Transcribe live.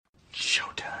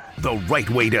Showtime. The right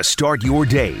way to start your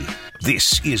day.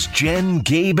 This is Jen,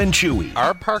 Gabe, and Chewy.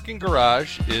 Our parking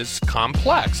garage is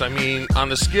complex. I mean, on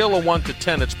the scale of 1 to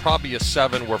 10, it's probably a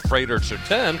 7 where freighters are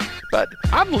 10, but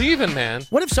I'm leaving, man.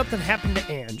 What if something happened to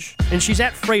Ange and she's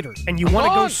at Freighter and you want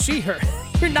to go see her?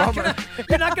 You're not gonna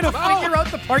figure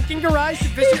out the parking garage to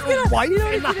visit your wife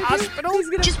in the hospital?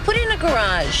 Just put it in a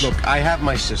garage. Look, I have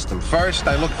my system. First,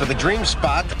 I look for the dream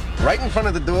spot right in front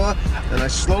of the door, then I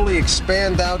slowly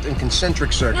expand out in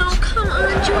concentric circles. No, come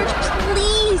on, George,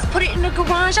 please put it in a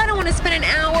garage. I don't want to spend an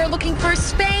hour looking for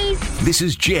space. This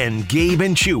is Jen, Gabe,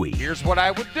 and Chewy. Here's what I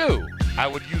would do. I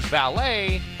would use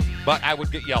valet, but I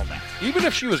would get yelled at. Even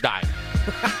if she was dying,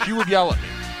 she would yell at me.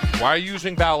 Why are you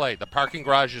using valet? The parking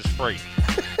garage is free.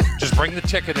 Just bring the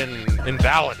ticket and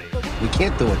validate it. We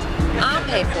can't do it. I'll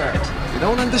pay for it. You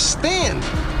don't understand.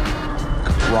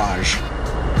 Garage.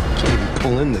 Can't even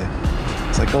pull in there.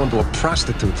 It's like going to a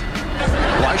prostitute.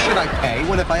 Why should I pay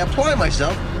when if I apply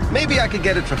myself, maybe I could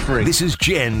get it for free? This is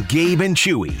Jen, Gabe, and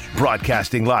Chewy,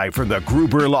 broadcasting live from the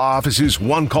Gruber Law Office's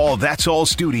One Call That's All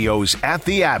studios at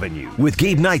the Avenue with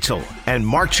Gabe Neitzel and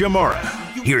Mark Chamara.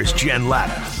 Here's Jen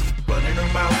Latta. Running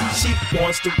her mouth, she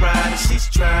wants to ride it, she's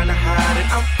trying to hide it.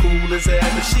 I'm cool as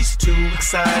ever, she's too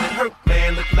excited. Her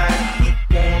man look like he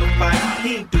wanna fight,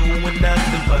 he ain't doing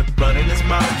nothing but running his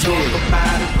mouth. Talk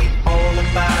about it, we all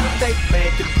about it. They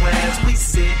making plans, we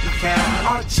sit and count.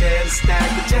 Our chairs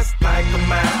stacked just like a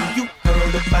mountain. You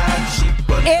heard about it, she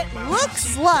running It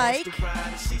looks like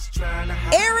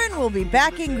Aaron will be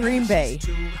back in Green Bay.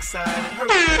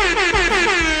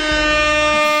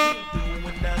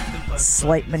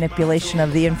 Slight manipulation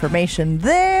of the information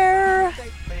there.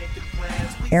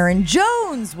 Aaron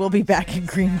Jones will be back in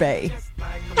Green Bay.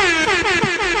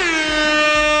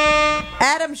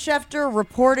 Adam Schefter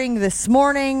reporting this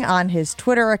morning on his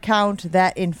Twitter account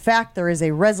that, in fact, there is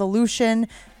a resolution,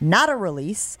 not a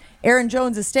release. Aaron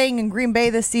Jones is staying in Green Bay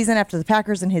this season after the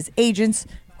Packers and his agents,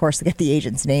 of course, to get the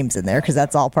agents' names in there because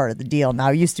that's all part of the deal.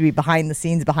 Now, it used to be behind the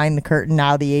scenes, behind the curtain.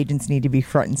 Now the agents need to be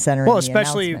front and center. Well,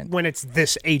 especially when it's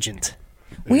this agent.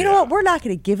 Well, you know what? We're not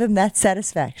going to give him that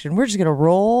satisfaction. We're just going to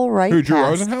roll right Who, Drew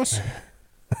past. Rosenhaus?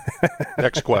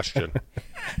 Next question.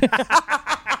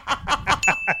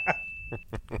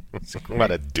 What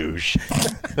a douche.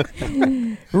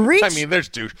 Reach. I mean, there's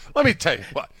douche. Let me tell you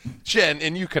what, Jen,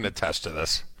 and you can attest to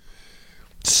this.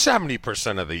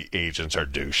 70% of the agents are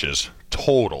douches.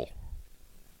 Total.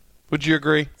 Would you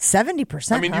agree?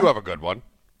 70%. I mean, you have a good one.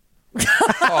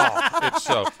 Oh, it's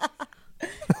so.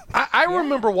 I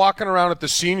remember walking around at the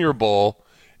Senior Bowl,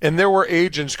 and there were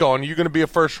agents going, "You going to be a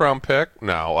first-round pick?"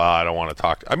 No, I don't want to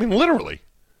talk. I mean, literally.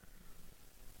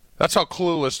 That's how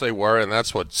clueless they were, and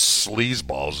that's what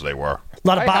sleazeballs they were. A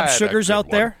lot of Bob Sugars out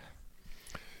there.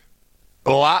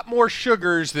 A lot more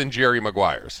Sugars than Jerry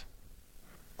Maguire's.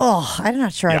 Oh, I'm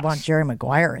not sure I want Jerry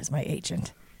Maguire as my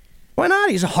agent. Why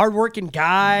not? He's a hardworking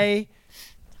guy.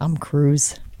 Tom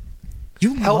Cruise.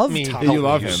 You love me. Tom. You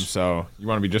love him, so you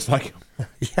want to be just like him.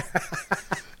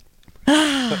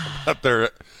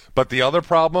 But the other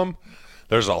problem,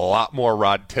 there's a lot more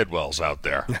Rod Tidwells out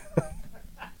there.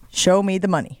 Show me the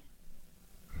money.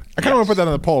 I kind of want to put that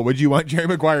on the poll. Would you want Jerry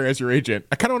Maguire as your agent?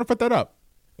 I kind of want to put that up.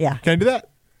 Yeah. Can I do that?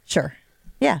 Sure.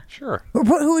 Yeah. Sure.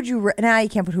 Who would you... Now you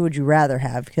can't put who would you rather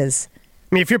have because...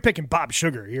 I mean, if you're picking Bob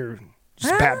Sugar, you're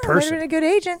just a bad person. Would have been a good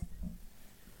agent.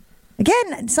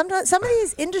 Again, sometimes some of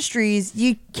these industries,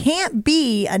 you can't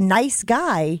be a nice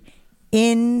guy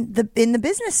in the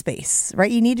business space,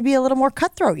 right? You need to be a little more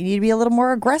cutthroat. You need to be a little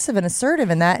more aggressive and assertive,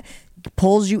 and that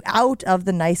pulls you out of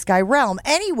the nice guy realm.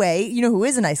 Anyway, you know who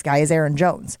is a nice guy is Aaron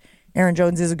Jones. Aaron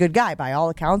Jones is a good guy by all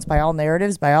accounts, by all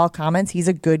narratives, by all comments. He's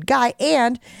a good guy,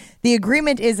 and the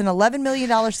agreement is an $11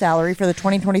 million salary for the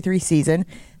 2023 season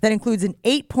that includes an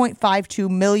 $8.52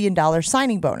 million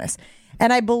signing bonus.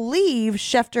 And I believe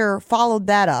Schefter followed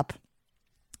that up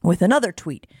with another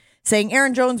tweet saying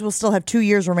Aaron Jones will still have 2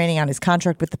 years remaining on his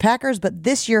contract with the Packers, but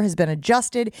this year has been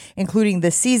adjusted, including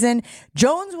this season.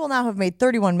 Jones will now have made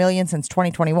 $31 million since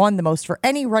 2021, the most for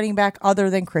any running back other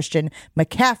than Christian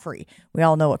McCaffrey. We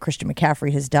all know what Christian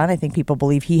McCaffrey has done. I think people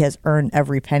believe he has earned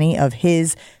every penny of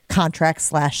his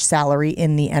contract/salary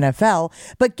in the NFL.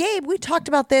 But Gabe, we talked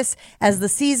about this as the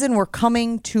season were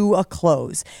coming to a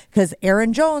close because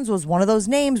Aaron Jones was one of those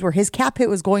names where his cap hit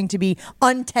was going to be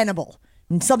untenable.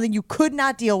 Something you could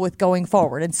not deal with going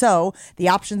forward. And so the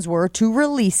options were to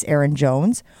release Aaron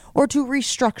Jones or to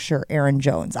restructure Aaron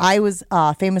Jones. I was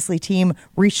famously team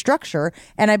restructure,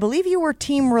 and I believe you were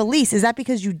team release. Is that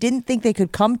because you didn't think they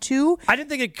could come to? I didn't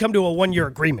think it could come to a 1-year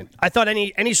agreement. I thought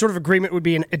any sort of agreement would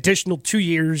be an additional 2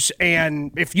 years,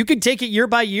 and if you could take it year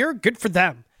by year, good for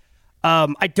them.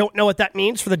 I don't know what that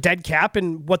means for the dead cap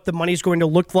and what the money's going to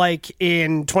look like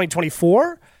in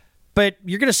 2024, but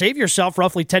you're going to save yourself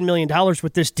roughly $10 million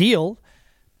with this deal.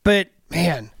 But,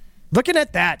 man, looking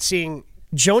at that, seeing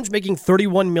Jones making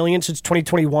 $31 million since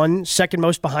 2021, second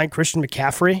most behind Christian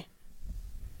McCaffrey,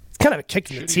 it's kind of a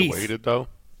kick in the teeth. Waited, though?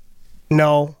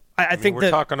 No. I think we're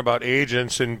talking about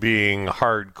agents and being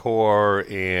hardcore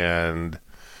and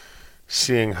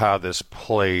seeing how this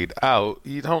played out.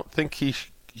 You don't think he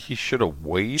should have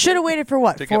waited? Should have waited for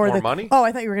what? To for get more the money? Oh,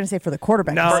 I thought you were going to say for the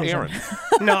quarterback. No, decision. Aaron.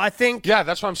 No, I think. Yeah,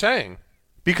 that's what I'm saying.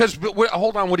 Because,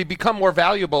 hold on, would he become more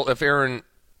valuable if Aaron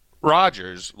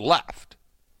Rodgers left?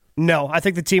 No, I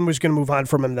think the team was going to move on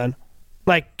from him then.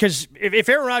 Like, because if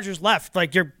Aaron Rodgers left,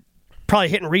 like, you're probably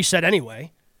hitting reset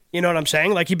anyway. You know what I'm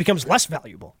saying? Like, he becomes less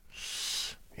valuable.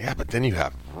 Yeah, but then you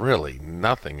have really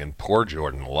nothing in poor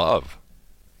Jordan Love.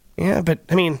 Yeah, but,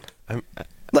 I mean,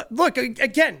 look,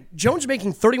 again, Jones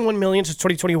making $31 million since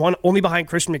 2021, only behind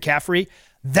Christian McCaffrey.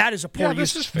 That is a poor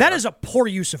use. That is a poor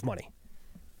use of money.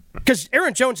 Because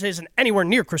Aaron Jones isn't anywhere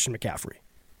near Christian McCaffrey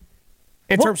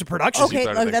in terms of production. Okay,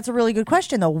 that's a really good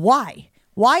question, though. Why?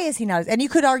 Why is he not? And you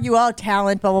could argue, oh,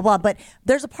 talent, blah, blah, blah. But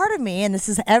there's a part of me, and this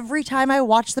is every time I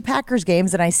watch the Packers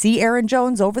games and I see Aaron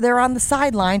Jones over there on the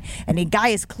sideline, and the guy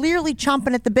is clearly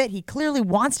chomping at the bit. He clearly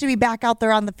wants to be back out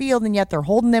there on the field, and yet they're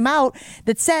holding him out.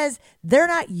 That says they're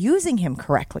not using him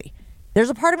correctly. There's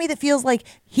a part of me that feels like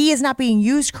he is not being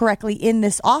used correctly in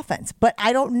this offense. But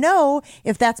I don't know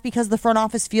if that's because the front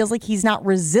office feels like he's not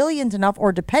resilient enough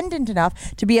or dependent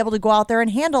enough to be able to go out there and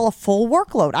handle a full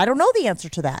workload. I don't know the answer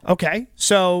to that. Okay,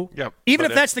 so even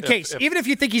if that's the case, if even if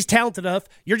you think he's talented enough,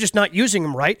 you're just not using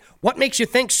him right. What makes you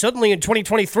think suddenly in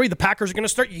 2023 the Packers are going to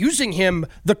start using him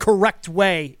the correct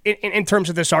way in terms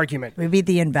of this argument? Maybe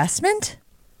the investment?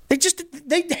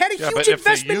 They had a huge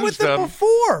investment with them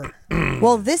before.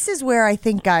 Well, this is where I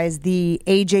think, guys, the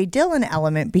A.J. Dillon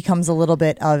element becomes a little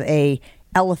bit of a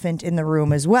elephant in the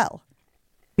room as well.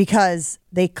 Because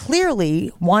they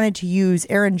clearly wanted to use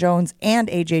Aaron Jones and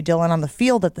A.J. Dillon on the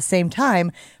field at the same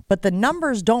time, but the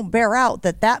numbers don't bear out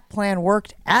that plan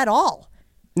worked at all.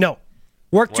 No.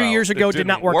 Worked 2 years ago, did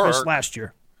not work this last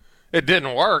year. It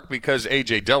didn't work because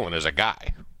A.J. Dillon is a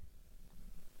guy.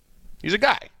 He's a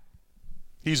guy.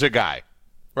 He's a guy,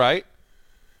 right?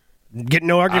 Get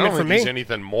no argument from me. I don't think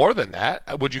he's anything more than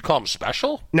that. Would you call him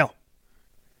special? No.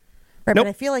 Right, but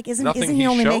I feel like isn't he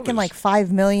only making like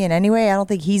 $5 million anyway? I don't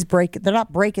think they're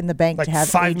not breaking the bank to have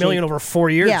 $5 million over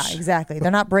 4 years. Yeah, exactly. They're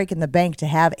not breaking the bank to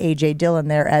have A.J. Dillon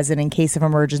there as an in case of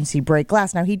emergency break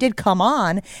glass. Now he did come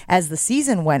on as the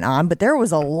season went on, but there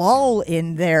was a lull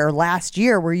in there last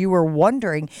year where you were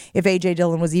wondering if A.J.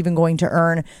 Dillon was even going to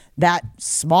earn that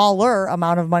smaller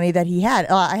amount of money that he had.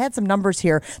 I had some numbers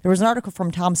here. There was an article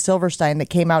from Tom Silverstein that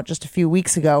came out just a few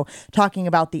weeks ago talking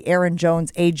about the Aaron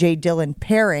Jones, A.J. Dillon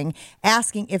pairing,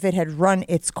 asking if it had run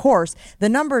its course. The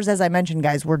numbers, as I mentioned,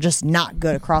 guys, were just not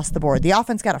good across the board. The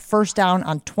offense got a first down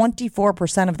on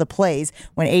 24% of the plays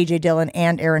when A.J. Dillon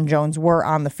and Aaron Jones were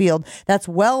on the field. That's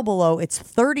well below its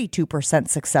 32%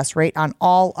 success rate on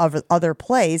all of other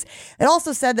plays. It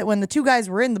also said that when the two guys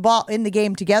were in the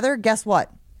game together, guess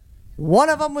what? One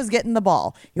of them was getting the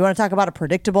ball. You want to talk about a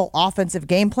predictable offensive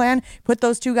game plan? Put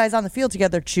those two guys on the field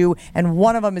together, Chew, and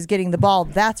one of them is getting the ball.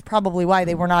 That's probably why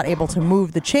they were not able to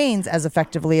move the chains as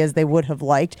effectively as they would have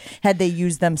liked had they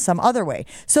used them some other way.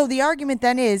 So the argument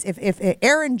then is if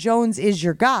Aaron Jones is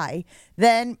your guy,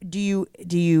 then do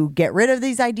you get rid of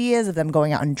these ideas of them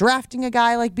going out and drafting a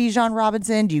guy like Bijan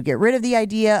Robinson? Do you get rid of the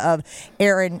idea of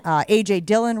A.J.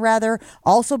 Dillon, rather,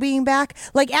 also being back?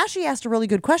 Like, Ashley asked a really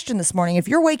good question this morning. If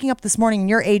you're waking up this morning and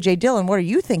you're A.J. Dillon, what are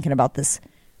you thinking about this?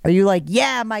 Are you like,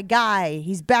 yeah, my guy,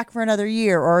 he's back for another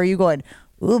year? Or are you going,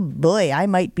 oh, boy, I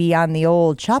might be on the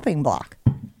old chopping block?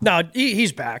 No,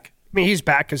 he's back. I mean, he's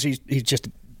back because he's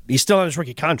still on his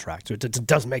rookie contract, so it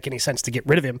doesn't make any sense to get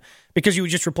rid of him because you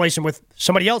would just replace him with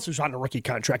somebody else who's on a rookie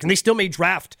contract. And they still may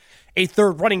draft a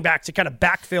third running back to kind of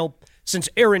backfill since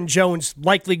Aaron Jones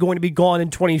likely going to be gone in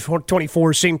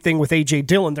 2024. Same thing with A.J.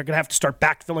 Dillon. They're going to have to start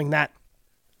backfilling that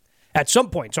at some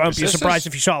point. So I wouldn't be surprised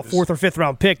if you saw a fourth or fifth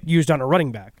round pick used on a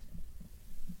running back.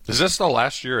 Is this the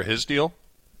last year of his deal?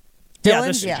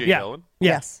 Dillon? Dillon?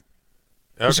 Yes.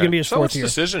 Okay. This is going to be his fourth year. So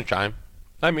it's decision time.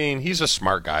 I mean, he's a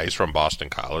smart guy. He's from Boston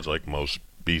College, like most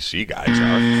BC guys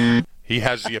are. He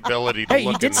has the ability to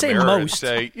look in the mirror and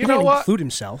say, you know what? Include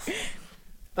himself.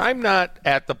 I'm not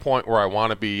at the point where I want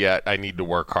to be yet. I need to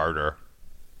work harder.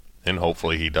 And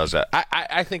hopefully he does that.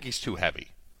 I think he's too heavy.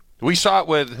 We saw it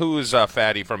with, who is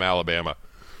Fatty from Alabama?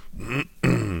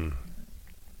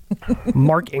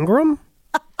 Mark Ingram?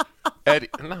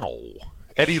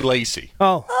 Eddie Lacy.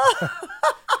 Oh.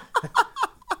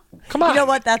 Come on. You know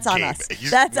what? That's on Gabe. us.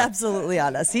 That's absolutely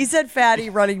on us. He said fatty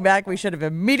running back. We should have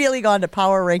immediately gone to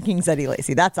power rankings Eddie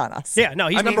Lacy. That's on us. Yeah, no,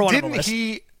 he's number one on the list.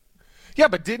 Yeah,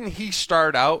 but didn't he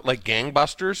start out like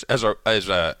gangbusters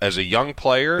as a young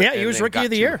player? Yeah, he was rookie of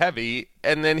the year. Heavy,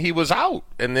 and then he was out,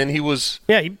 and then he was.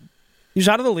 Yeah, he was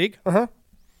out of the league.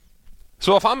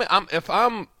 So if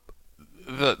I'm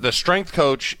the strength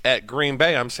coach at Green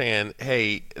Bay, I'm saying,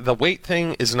 hey, the weight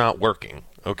thing is not working.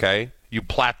 Okay, you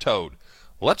plateaued.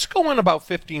 Let's go in about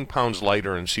 15 pounds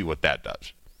lighter and see what that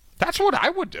does. That's what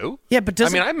I would do. Yeah, but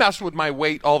I mess with my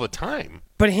weight all the time.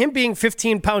 But him being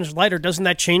 15 pounds lighter, doesn't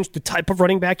that change the type of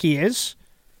running back he is?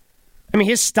 I mean,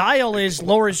 his style is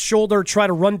lower his shoulder, try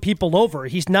to run people over.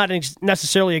 He's not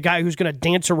necessarily a guy who's going to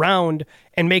dance around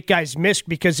and make guys miss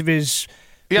because of his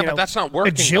but that's not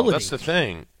working. agility. That's the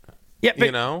thing. Yeah,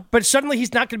 but, but suddenly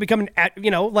he's not going to become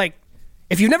like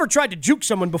if you've never tried to juke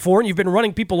someone before and you've been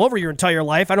running people over your entire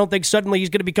life, I don't think suddenly he's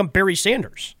going to become Barry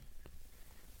Sanders.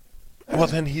 Well,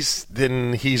 then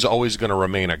he's always going to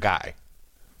remain a guy.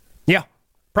 Yeah,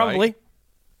 probably. Right?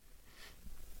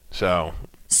 So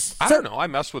I don't know. I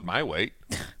mess with my weight.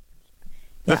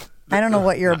 Yeah. I don't know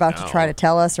what you're about to try to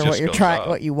tell us or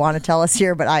what you want to tell us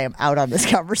here, but I am out on this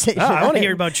conversation. I want to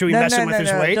hear about Chewy messing with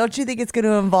his weight. Don't you think it's going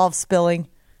to involve spilling?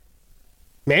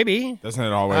 Maybe. Doesn't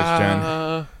it always,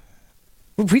 Jen?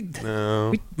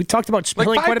 We talked about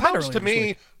spilling like quite a bit 5 pounds earlier to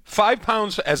me. 5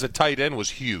 pounds as a tight end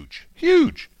was huge.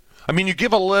 Huge. I mean, you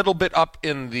give a little bit up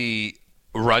in the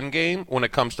run game when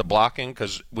it comes to blocking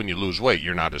because when you lose weight,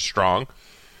 you're not as strong.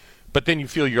 But then you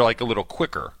feel you're like a little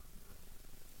quicker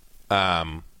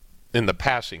in the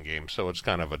passing game, so it's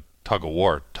kind of a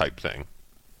tug-of-war type thing.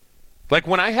 Like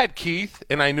when I had Keith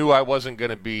and I knew I wasn't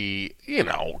going to be,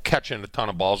 catching a ton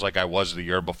of balls like I was the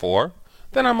year before,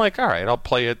 then I'm like, all right, I'll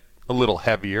play it a little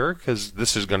heavier because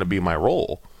this is going to be my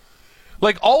role.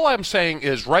 Like all I'm saying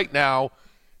is right now,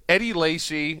 Eddie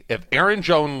Lacy, if Aaron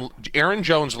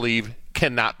Jones leave,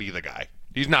 cannot be the guy.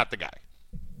 He's not the guy.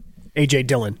 A.J.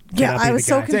 Dillon. Yeah, I was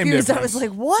so confused. I was like,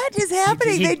 what is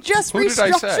happening? They just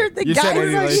restructured the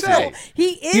guy. He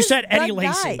is You said Eddie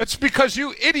Lacy. It's because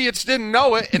you idiots didn't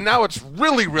know it, and now it's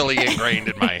really, really ingrained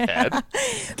in my head.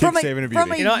 Saving a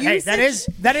beauty.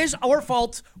 That is our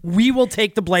fault. We will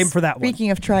take the blame for that one.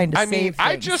 Speaking of trying to save things.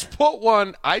 I just put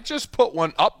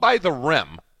one up by the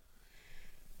rim.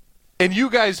 And you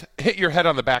guys hit your head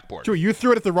on the backboard. Joe, you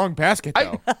threw it at the wrong basket,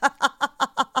 though.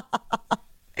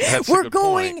 We're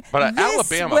going but this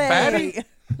Alabama way. fatty.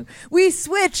 We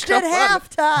switched at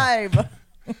halftime.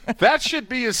 That should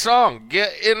be a song.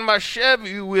 Get in my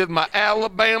Chevy with my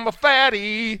Alabama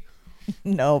fatty.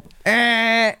 Nope.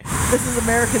 This is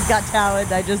America's Got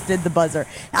Talent. I just did the buzzer.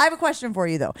 I have a question for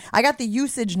you, though. I got the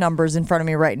usage numbers in front of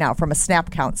me right now from a snap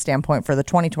count standpoint for the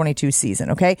 2022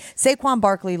 season, okay? Saquon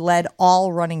Barkley led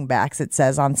all running backs, it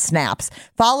says, on snaps,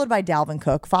 followed by Dalvin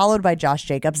Cook, followed by Josh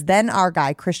Jacobs, then our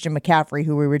guy, Christian McCaffrey,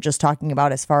 who we were just talking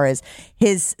about as far as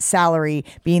his salary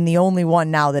being the only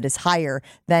one now that is higher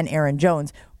than Aaron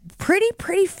Jones.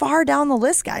 Pretty far down the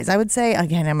list, guys. I would say,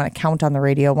 again, I'm going to count on the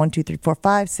radio. 1, 2, 3, 4,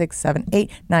 5, 6, 7,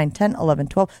 8, 9, 10, 11,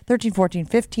 12, 13, 14,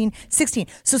 15, 16.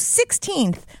 So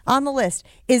 16th on the list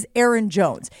is Aaron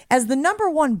Jones. As the number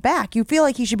one back, you feel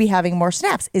like he should be having more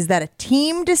snaps. Is that a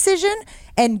team decision?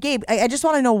 And Gabe, I just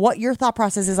want to know what your thought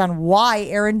process is on why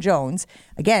Aaron Jones,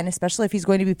 again, especially if he's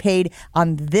going to be paid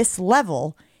on this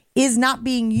level, is not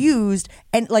being used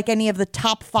and like any of the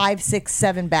top 5, 6,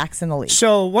 7 backs in the league.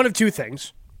 So one of two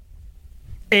things.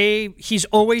 He's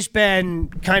always been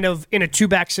kind of in a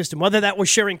two-back system, whether that was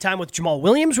sharing time with Jamal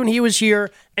Williams when he was here,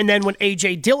 and then when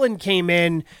A.J. Dillon came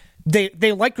in,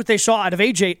 they liked what they saw out of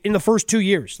A.J. in the first 2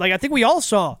 years. Like, I think we all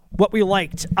saw what we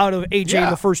liked out of A.J. in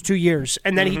the first 2 years,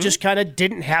 and then he just kind of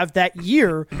didn't have that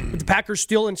year, but the Packers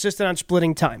still insisted on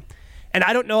splitting time. And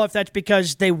I don't know if that's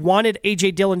because they wanted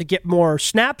A.J. Dillon to get more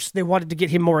snaps, they wanted to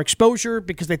get him more exposure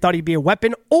because they thought he'd be a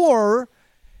weapon, or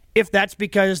if that's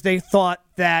because they thought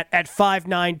that at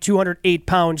 5'9", 208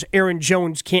 pounds, Aaron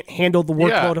Jones can't handle the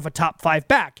workload of a top 5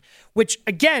 back. Which,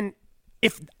 again,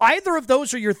 if either of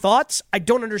those are your thoughts, I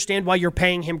don't understand why you're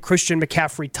paying him Christian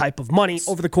McCaffrey type of money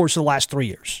over the course of the last 3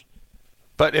 years.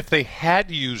 But if they had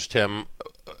used him,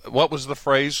 what was the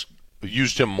phrase?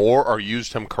 Used him more or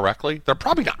used him correctly? They're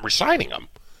probably not re-signing him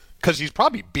because he's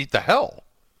probably beat the hell.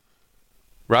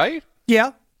 Right?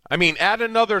 Yeah. I mean, add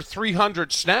another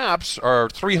 300 snaps or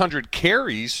 300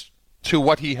 carries to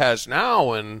what he has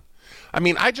now. And, I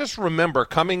mean, I just remember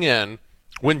coming in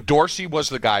when Dorsey was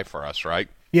the guy for us, right?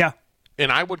 Yeah.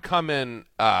 And I would come in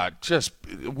just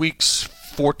weeks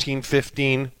 14,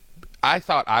 15. I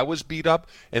thought I was beat up.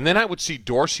 And then I would see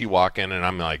Dorsey walk in, and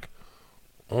I'm like,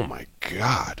 oh, my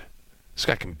God. This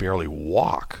guy can barely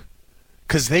walk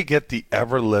because they get the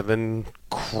ever-living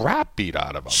crap beat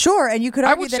out of him. Sure, and you could I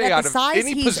argue would that say at out the of size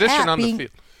any he's position at, on the field.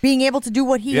 being able to do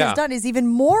what he has done is even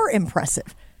more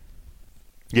impressive.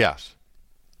 Yes.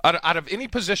 Out of any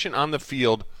position on the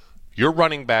field, your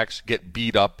running backs get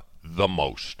beat up the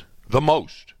most. The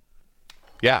most.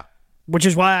 Yeah. Which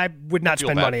is why I would not Feel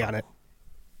spend bad money for on it.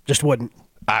 Just wouldn't.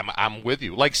 I'm with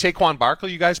you. Like Saquon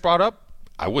Barkley you guys brought up,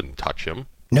 I wouldn't touch him.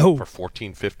 No. For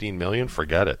 14, 15 million,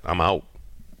 forget it. I'm out.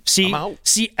 See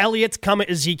Elliott's come at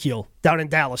Ezekiel down in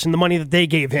Dallas and the money that they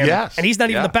gave him. Yes. And he's not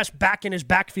even the best back in his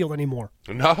backfield anymore.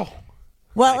 No.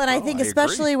 Well, and I think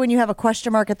especially when you have a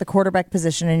question mark at the quarterback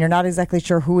position and you're not exactly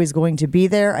sure who is going to be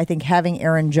there, I think having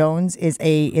Aaron Jones is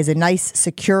a nice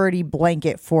security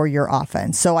blanket for your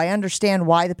offense. So I understand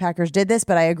why the Packers did this,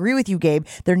 but I agree with you, Gabe.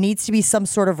 There needs to be some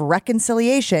sort of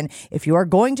reconciliation. If you are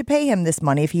going to pay him this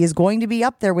money, if he is going to be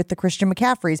up there with the Christian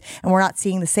McCaffreys, and we're not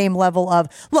seeing the same level of,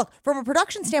 look, from a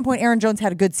production standpoint, Aaron Jones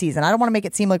had a good season. I don't want to make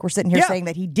it seem like we're sitting here saying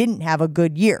that he didn't have a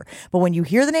good year. But when you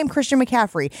hear the name Christian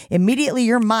McCaffrey, immediately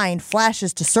your mind flashes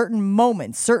to certain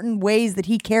moments, certain ways that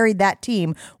he carried that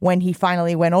team when he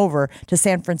finally went over to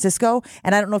San Francisco.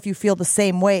 And I don't know if you feel the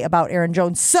same way about Aaron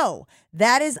Jones. So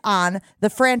that is on the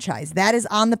franchise. That is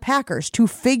on the Packers to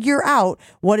figure out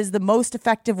what is the most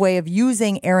effective way of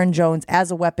using Aaron Jones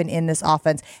as a weapon in this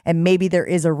offense. And maybe there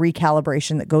is a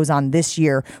recalibration that goes on this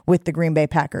year with the Green Bay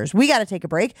Packers. We got to take a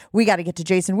break. We got to get to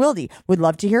Jason Wilde. Would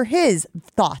love to hear his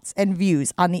thoughts and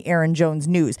views on the Aaron Jones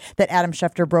news that Adam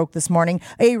Schefter broke this morning.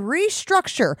 A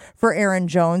restructure for Aaron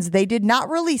Jones. They did not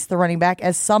release the running back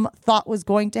as some thought was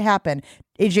going to happen.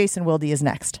 Jason Wilde is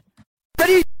next.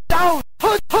 Ready, down,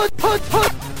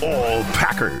 all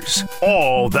Packers,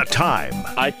 all the time.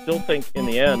 I still think in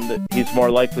the end, he's more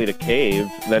likely to cave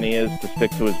than he is to stick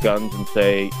to his guns and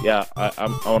say, yeah, I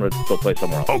want to go play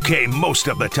somewhere else. Okay, most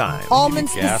of the time. Almond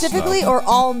specifically or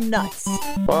all nuts?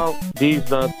 Well, these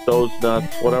nuts, those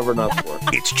nuts, whatever nuts work.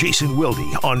 It's Jason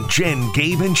Wilde on Jen,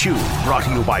 Gabe, and Chewy. Brought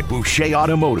to you by Boucher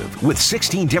Automotive. With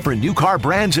 16 different new car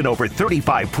brands and over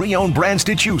 35 pre-owned brands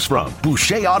to choose from.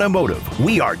 Boucher Automotive.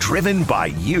 We are driven by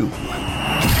you.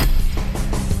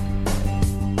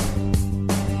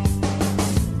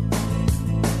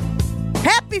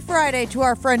 Happy Friday to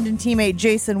our friend and teammate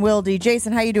Jason Wilde.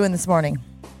 Jason, how you doing this morning?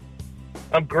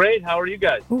 I'm great. How are you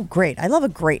guys? Ooh, great. I love a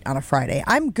great on a Friday.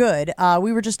 I'm good.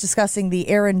 We were just discussing the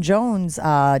Aaron Jones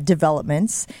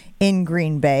developments in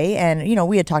Green Bay. And, you know,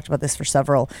 we had talked about this for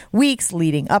several weeks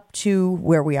leading up to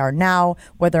where we are now,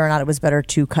 whether or not it was better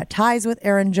to cut ties with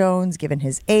Aaron Jones, given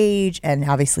his age and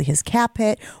obviously his cap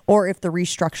hit, or if the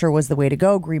restructure was the way to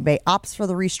go. Green Bay opts for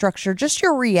the restructure. Just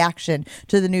your reaction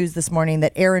to the news this morning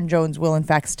that Aaron Jones will, in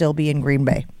fact, still be in Green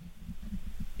Bay.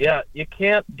 Yeah, you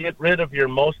can't get rid of your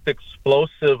most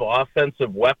explosive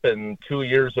offensive weapon 2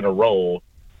 years in a row,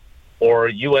 or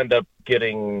you end up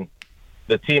getting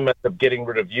the team ends up getting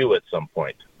rid of you at some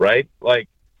point, right? Like,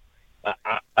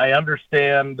 I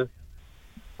understand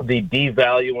the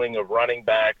devaluing of running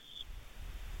backs.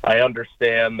 I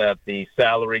understand that the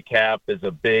salary cap is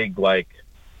a big,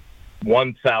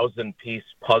 1,000-piece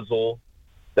puzzle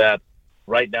that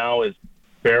right now is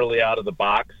barely out of the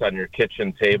box on your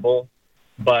kitchen table.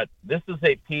 But this is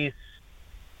a piece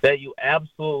that you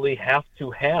absolutely have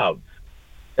to have,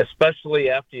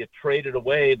 especially after you traded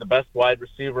away the best wide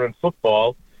receiver in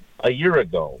football a year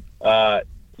ago.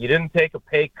 You didn't take a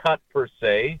pay cut per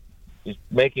se. He's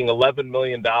making $11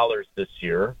 million this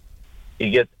year. He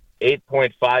gets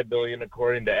 $8.5 million,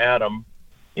 according to Adam,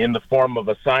 in the form of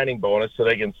a signing bonus, so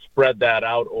they can spread that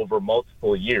out over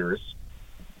multiple years.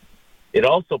 It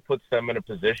also puts them in a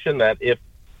position that if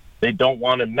they don't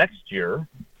want him next year,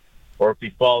 or if he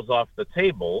falls off the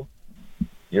table,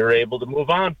 you're able to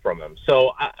move on from him.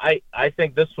 So I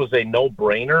think this was a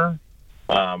no-brainer.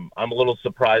 I'm a little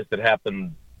surprised it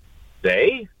happened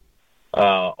today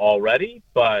already,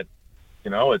 but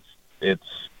you know,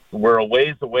 we're a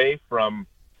ways away from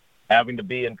having to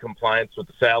be in compliance with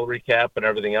the salary cap and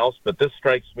everything else. But this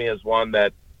strikes me as one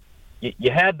that you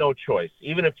had no choice,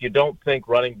 even if you don't think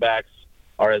running backs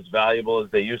are as valuable as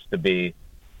they used to be.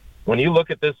 When you look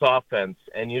at this offense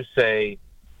and you say,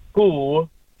 who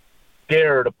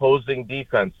scared opposing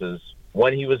defenses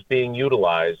when he was being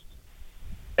utilized,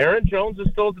 Aaron Jones is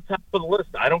still at the top of the list.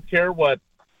 I don't care what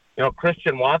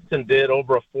Christian Watson did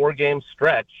over a 4-game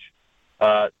stretch.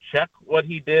 Check what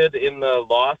he did in the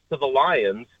loss to the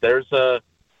Lions. There's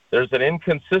an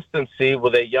inconsistency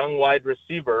with a young wide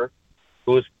receiver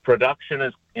whose production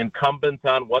is incumbent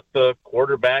on how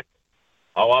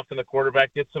often the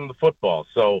quarterback gets him the football.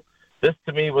 So this,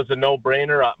 to me, was a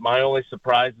no-brainer. My only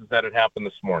surprise is that it happened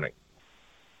this morning.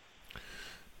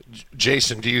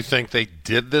 Jason, do you think they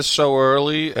did this so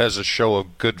early as a show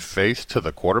of good faith to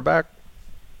the quarterback?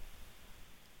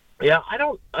 Yeah, I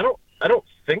don't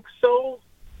think so.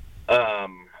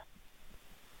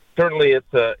 Certainly,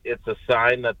 it's a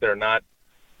sign that they're not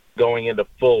going into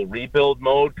full rebuild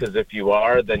mode. Because if you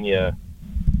are, then you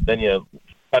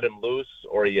cut him loose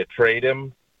or you trade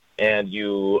him, and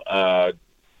you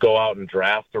go out and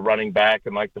draft a running back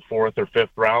in like the 4th or 5th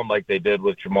round, like they did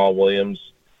with Jamal Williams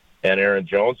and Aaron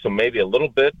Jones. So maybe a little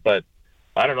bit, but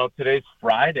I don't know. Today's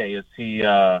Friday.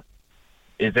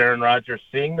 Is Aaron Rodgers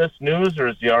seeing this news, or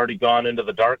has he already gone into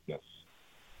the darkness?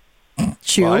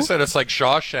 Well, I said it's like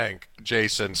Shawshank,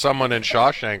 Jason. Someone in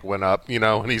Shawshank went up,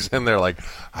 and he's in there like,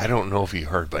 I don't know if he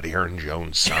heard, but Aaron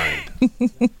Jones signed.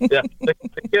 Yeah,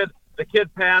 the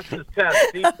kid passed his test.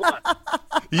 C+.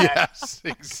 Yes,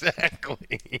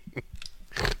 exactly.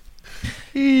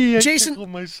 I Jason, tickle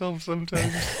myself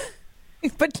sometimes.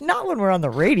 But not when we're on the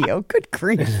radio. Good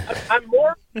grief. I'm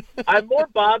more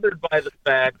bothered by the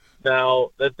fact now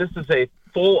that this is a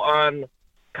full-on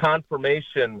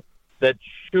confirmation that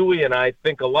Chewy and I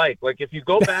think alike. Like, if you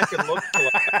go back and look,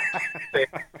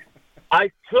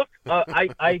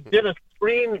 I did a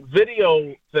screen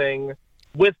video thing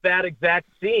with that exact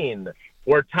scene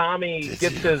where Tommy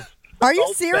gets his. Are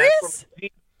you serious?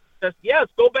 Yes,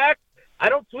 go back. I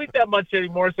don't tweet that much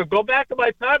anymore, so go back to my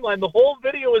timeline. The whole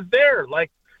video is there. Like,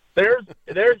 there's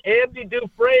Andy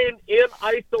Dufresne in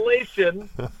isolation,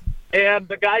 and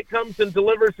the guy comes and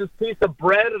delivers his piece of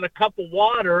bread and a cup of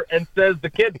water and says,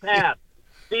 the kid passed.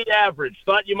 C average.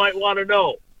 Thought you might want to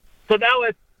know. So now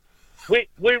we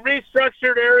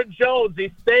restructured Aaron Jones. He's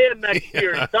staying next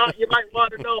year. Thought you might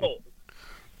want to know.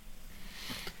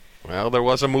 Well, there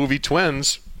was a movie,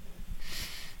 Twins.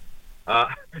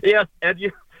 Yes, and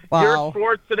you're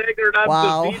Schwarzenegger and I'm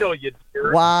DeVito, you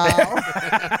jerk. Wow.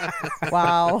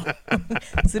 Wow.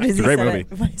 As soon as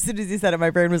he said it, my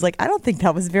brain was like, I don't think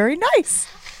that was very nice.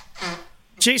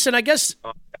 Jason, I guess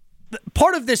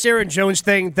part of this Aaron Jones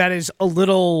thing that is a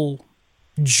little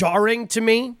jarring to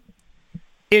me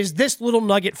is this little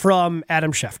nugget from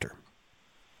Adam Schefter.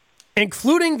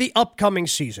 Including the upcoming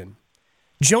season,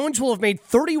 Jones will have made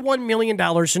 $31 million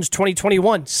since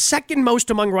 2021, second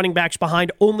most among running backs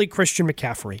behind only Christian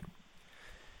McCaffrey.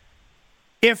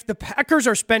 If the Packers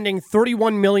are spending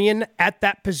 $31 million at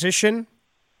that position,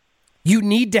 you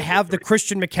need to have the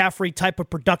Christian McCaffrey type of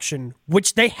production,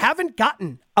 which they haven't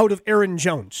gotten out of Aaron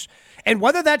Jones. And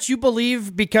whether that's you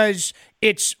believe because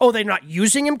they're not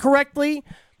using him correctly,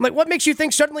 like, what makes you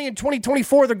think suddenly in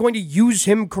 2024 they're going to use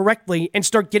him correctly and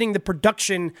start getting the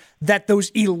production that those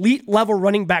elite level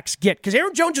running backs get? Because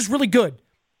Aaron Jones is really good.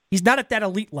 He's not at that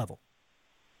elite level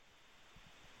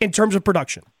in terms of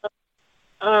production.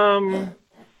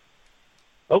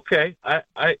 Okay,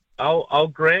 I'll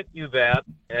grant you that,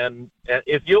 and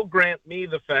if you'll grant me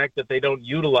the fact that they don't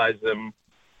utilize him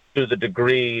to the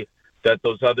degree that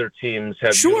those other teams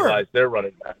have utilized their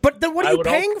running back. But then what are you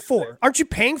paying for? Aren't you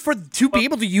paying to be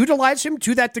able to utilize him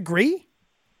to that degree?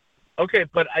 Okay,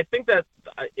 but I think that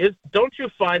don't you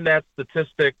find that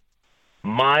statistic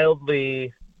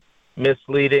mildly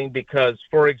misleading? Because,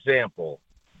 for example,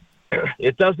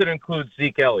 it doesn't include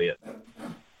Zeke Elliott,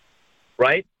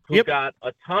 right? Who got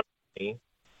a ton of money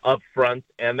up front,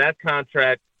 and that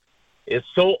contract is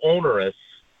so onerous.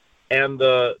 And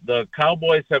the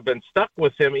Cowboys have been stuck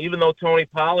with him, even though Tony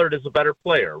Pollard is a better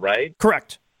player, right?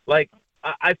 Correct. Like,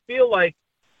 I feel like,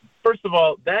 first of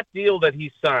all, that deal that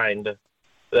he signed,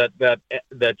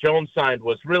 that Jones signed,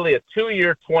 was really a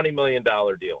 2-year, $20 million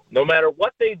deal. No matter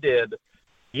what they did,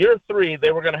 year 3,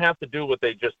 they were going to have to do what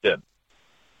they just did,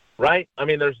 right? I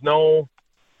mean, there's no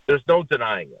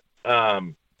denying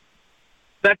it.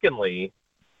 Secondly,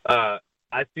 I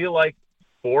feel like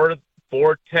for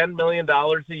 $10 million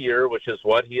a year, which is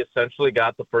what he essentially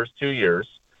got the first 2 years,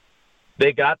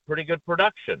 they got pretty good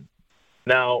production.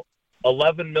 Now,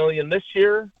 $11 million this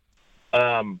year,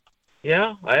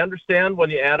 yeah, I understand when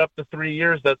you add up the 3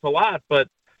 years, that's a lot, but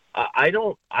I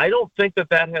don't think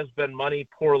that has been money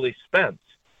poorly spent.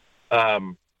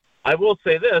 I will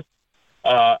say this,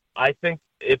 I think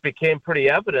it became pretty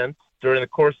evident during the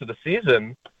course of the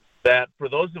season that for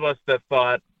those of us that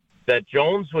thought that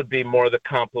Jones would be more the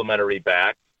complementary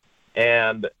back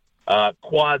and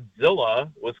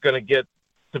Quadzilla was going to get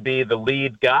to be the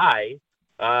lead guy,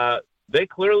 they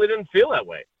clearly didn't feel that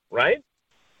way, right?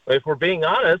 If we're being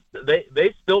honest,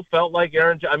 they still felt like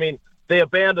they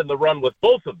abandoned the run with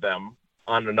both of them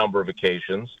on a number of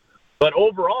occasions. But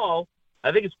overall,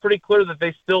 I think it's pretty clear that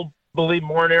they still believe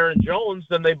more in Aaron Jones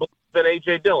than they believe in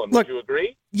A.J. Dillon. Would you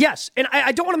agree? Yes, and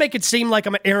I don't want to make it seem like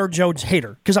I'm an Aaron Jones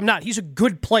hater, because I'm not. He's a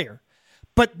good player.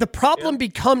 But the problem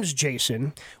becomes,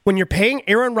 Jason, when you're paying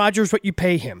Aaron Rodgers what you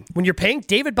pay him, when you're paying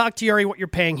David Bakhtiari what you're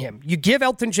paying him, you give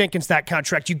Elgton Jenkins that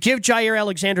contract, you give Jair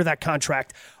Alexander that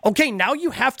contract. Okay, now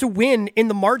you have to win in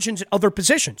the margins at other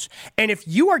positions. And if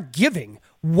you are giving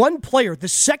one player the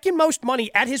second most money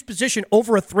at his position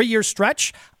over a 3-year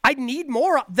stretch, I need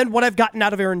more than what I've gotten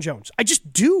out of Aaron Jones. I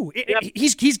just do.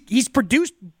 He's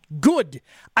produced good.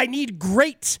 I need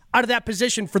great out of that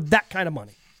position for that kind of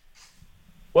money.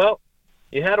 Well,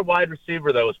 you had a wide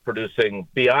receiver that was producing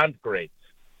beyond great,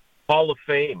 Hall of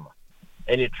Fame,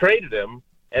 and you traded him,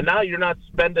 and now you're not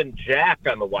spending jack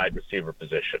on the wide receiver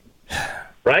position,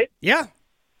 right? Yeah,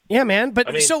 man. But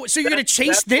I mean, so you're going to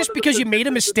chase this because you made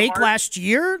a mistake last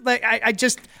year? Like I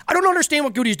don't understand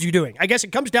what Goody's doing. I guess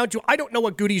it comes down to I don't know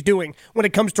what Goody's doing when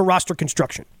it comes to roster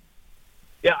construction.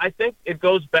 Yeah, I think it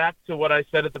goes back to what I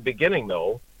said at the beginning,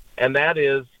 though, and that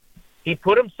is he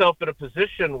put himself in a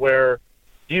position where.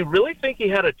 Do you really think he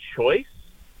had a choice?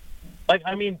 Like,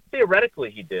 I mean,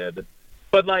 theoretically he did.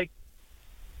 But, like,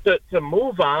 to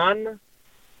move on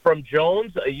from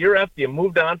Jones a year after you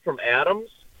moved on from Adams,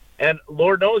 and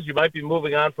Lord knows you might be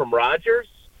moving on from Rodgers.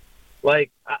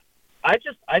 Like, I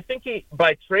think he,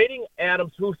 by trading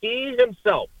Adams, who he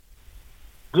himself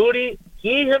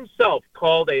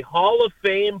called a Hall of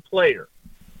Fame player,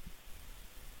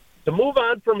 to move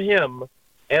on from him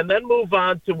and then move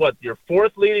on to your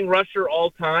fourth leading rusher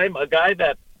all time, a guy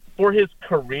that for his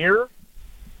career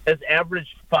has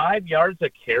averaged 5 yards a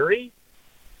carry.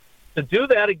 To do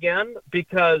that again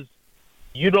because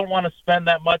you don't want to spend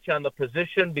that much on the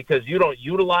position because you don't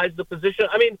utilize the position.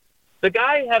 I mean, the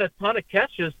guy had a ton of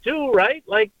catches too, right?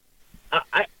 Like,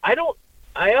 I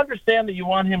understand that you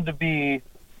want him to be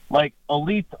like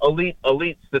elite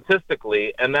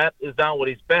statistically, and that is not what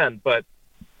he's been. But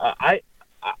I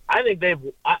think let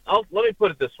me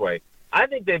put it this way. I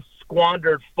think they've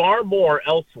squandered far more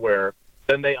elsewhere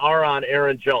than they are on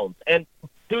Aaron Jones. And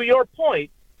to your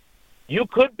point, you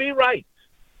could be right.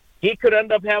 He could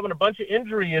end up having a bunch of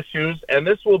injury issues, and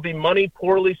this will be money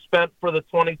poorly spent for the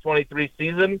 2023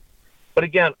 season. But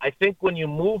again, I think when you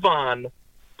move on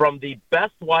from the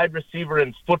best wide receiver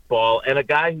in football and a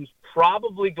guy who's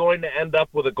probably going to end up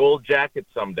with a gold jacket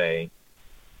someday,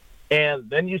 and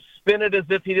then you spin it as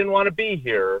if he didn't want to be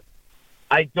here,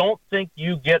 I don't think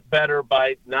you get better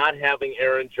by not having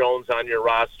Aaron Jones on your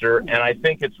roster, and I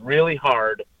think it's really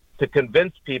hard to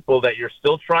convince people that you're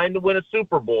still trying to win a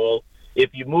Super Bowl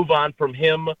if you move on from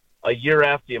him a year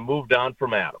after you moved on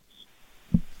from Adams.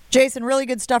 Jason, really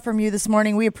good stuff from you this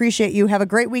morning. We appreciate you. Have a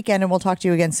great weekend, and we'll talk to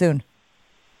you again soon.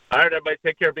 All right, everybody,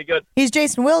 take care. Be good. He's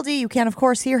Jason Wilde. You can, of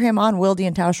course, hear him on Wilde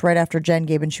and Tausch right after Jen,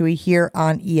 Gabe, and Chewy here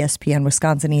on ESPN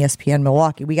Wisconsin, ESPN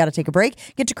Milwaukee. We got to take a break.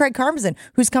 Get to Craig Karmazin,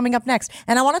 who's coming up next.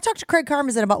 And I want to talk to Craig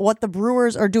Karmazin about what the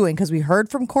Brewers are doing, because we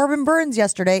heard from Corbin Burns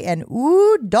yesterday, and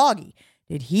ooh, doggy,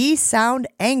 did he sound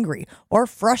angry or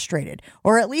frustrated,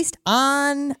 or at least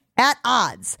at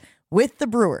odds with the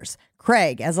Brewers.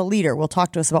 Craig, as a leader, will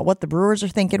talk to us about what the Brewers are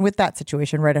thinking with that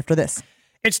situation right after this.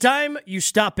 It's time you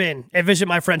stop in and visit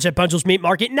my friends at Bunzel's Meat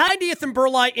Market, 90th and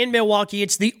Burleigh in Milwaukee.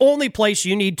 It's the only place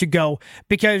you need to go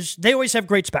because they always have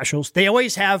great specials. They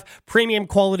always have premium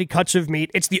quality cuts of meat.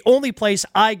 It's the only place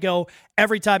I go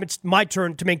every time it's my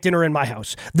turn to make dinner in my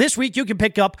house. This week, you can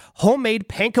pick up homemade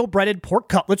panko breaded pork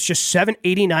cutlets, just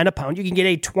 $7.89 a pound. You can get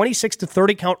a 26 to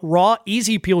 30 count raw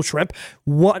easy peel shrimp,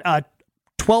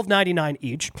 $12.99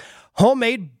 each.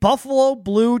 Homemade Buffalo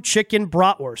Blue Chicken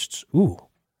Bratwursts. Ooh.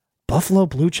 Buffalo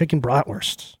Blue Chicken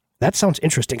Bratwurst. That sounds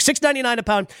interesting. $6.99 a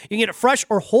pound. You can get a fresh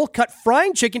or whole cut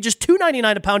frying chicken, just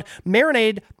 $2.99 a pound.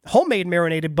 Homemade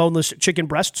marinated boneless chicken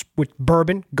breasts with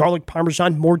bourbon, garlic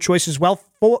parmesan, more choice as well.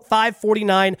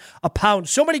 $5.49 a pound.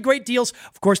 So many great deals.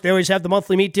 Of course, they always have the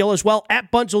monthly meat deal as well at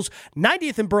Bunzel's,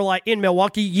 90th and Burleigh in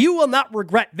Milwaukee. You will not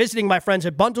regret visiting my friends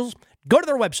at Bunzel's. Go to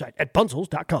their website at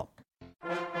bunzels.com.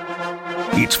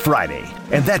 It's Friday,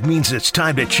 and that means it's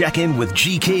time to check in with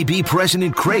GKB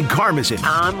President Craig Karmazin.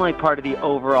 I'm like part of the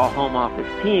overall home office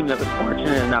team that was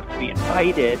fortunate enough to be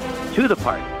invited to the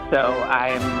party. So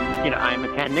I'm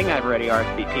attending. I've already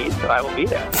RSVP'd, so I will be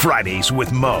there. Fridays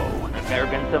with Mo. I've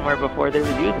never been somewhere before there was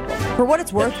usable. For what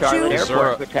it's worth, Charlotte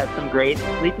Airport, which has some great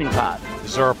sleeping pods.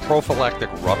 Is there a prophylactic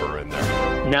rubber in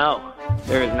there? No,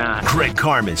 there is not. Craig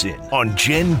Karmazin on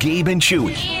Jen, Gabe, and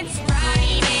Chewy. It's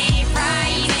Friday,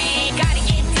 gotta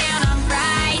get down on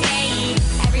Friday.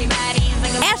 Everybody's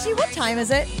like Ashley, what time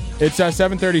is it? It's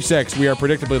 7:36. We are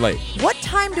predictably late. What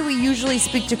time do we usually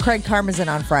speak to Craig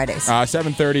Karmazin on Fridays?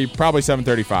 7:30, probably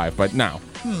 7:35, but now.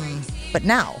 But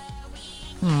now,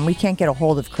 we can't get a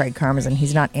hold of Craig Karmazin.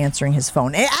 He's not answering his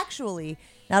phone. Actually,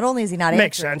 Not only is he not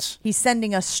Makes answering, sense. he's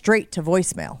sending us straight to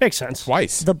voicemail. Makes sense.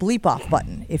 Twice. The bleep off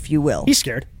button, if you will. He's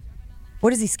scared.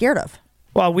 What is he scared of?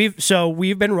 Well,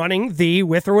 we've been running the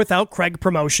With or Without Craig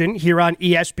promotion here on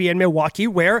ESPN Milwaukee,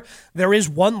 where there is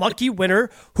one lucky winner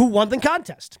who won the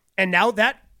contest. And now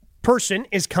that person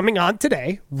is coming on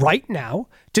today, right now,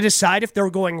 to decide if they're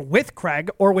going with Craig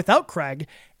or without Craig.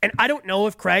 And I don't know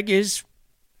if Craig is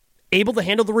able to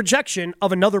handle the rejection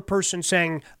of another person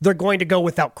saying they're going to go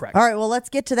without Craig. All right, well, let's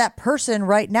get to that person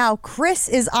right now. Chris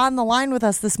is on the line with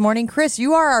us this morning. Chris,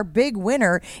 you are our big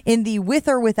winner in the With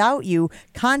or Without You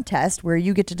contest, where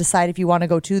you get to decide if you want to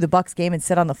go to the Bucks game and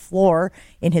sit on the floor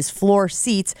in his floor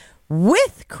seats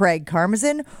with Craig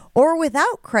Karmazin or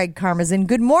without Craig Karmazin.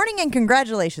 Good morning and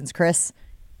congratulations, Chris.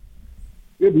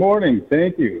 Good morning.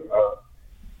 Thank you.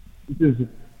 This is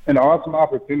an awesome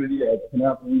opportunity. I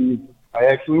cannot believe I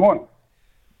actually won.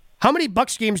 How many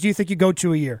Bucks games do you think you go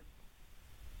to a year?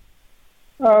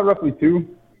 Roughly 2.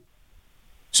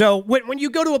 So when you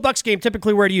go to a Bucks game,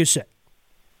 typically where do you sit?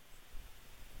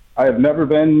 I have never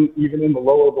been even in the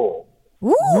lower bowl.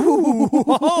 Ooh.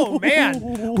 Oh,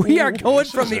 man. We are going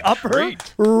from the upper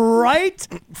right,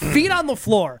 feet on the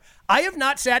floor. I have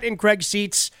not sat in Craig's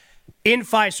seats in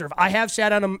Fiserv. I have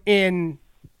sat on them in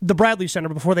the Bradley Center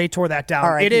before they tore that down.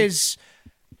 Right. It is,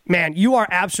 man, you are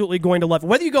absolutely going to love it.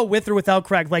 Whether you go with or without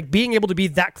Craig, like being able to be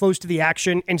that close to the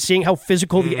action and seeing how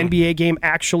physical the NBA game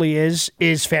actually is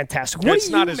fantastic. What it's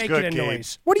are you not as making good, a Gabe,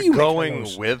 noise? What are you going making a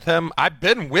noise? with him? I've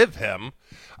been with him.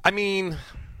 I mean,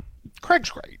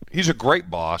 Craig's great. He's a great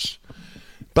boss.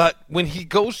 But when he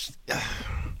goes,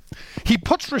 he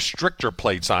puts restrictor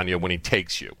plates on you when he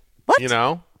takes you. What? You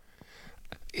know?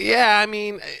 Yeah, I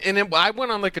mean, I went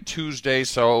on like a Tuesday,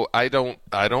 so I don't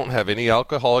have any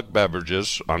alcoholic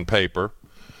beverages on paper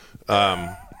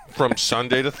from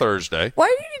Sunday to Thursday. Why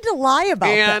do you need to lie about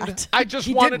and that? I just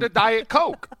wanted a Diet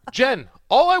Coke. Jen,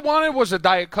 all I wanted was a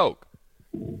Diet Coke.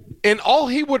 And all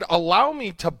he would allow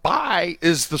me to buy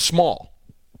is the small.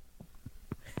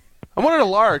 I wanted a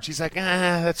large. He's like,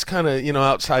 that's kind of,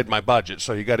 outside my budget,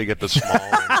 so you got to get the small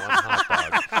and one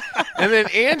hot dog. And then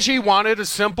Angie wanted a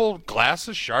simple glass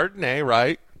of Chardonnay,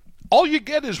 right? All you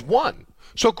get is one.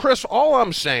 So, Chris, all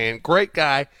I'm saying, great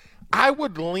guy, I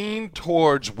would lean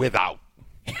towards without.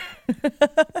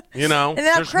 And now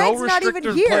there's Craig's no not even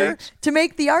restrictor here plates. to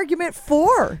make the argument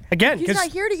for. Again, he's 'cause not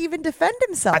here to even defend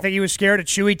himself. I think he was scared of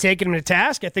Chewy taking him to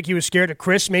task. I think he was scared of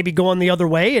Chris maybe going the other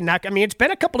way. And not. I mean, it's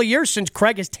been a couple of years since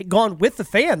Craig has gone with the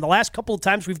fan. The last couple of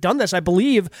times we've done this, I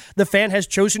believe the fan has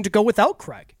chosen to go without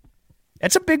Craig.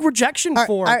 It's a big rejection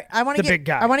for the big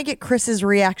guy. I want to get Chris's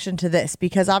reaction to this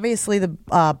because obviously the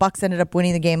Bucks ended up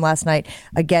winning the game last night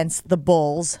against the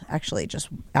Bulls. Actually, just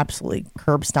absolutely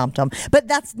curb stomped them. But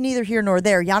that's neither here nor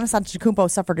there. Giannis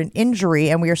Antetokounmpo suffered an injury,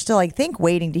 and we are still, I think,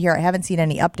 waiting to hear. I haven't seen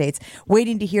any updates.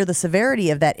 Waiting to hear the severity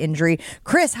of that injury.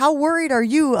 Chris, how worried are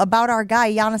you about our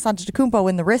guy Giannis Antetokounmpo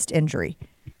in the wrist injury?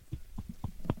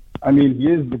 I mean,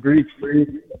 he is the Greek freak.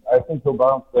 I think he'll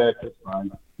bounce back just fine.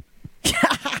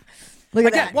 Look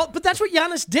at that. Well, but that's what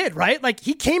Giannis did, right? Like,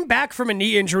 he came back from a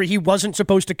knee injury he wasn't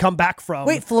supposed to come back from.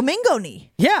 Wait, flamingo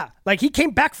knee? Yeah, like he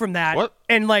came back from that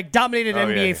and like dominated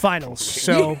NBA Finals.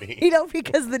 So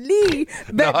because the knee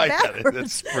bent I get it.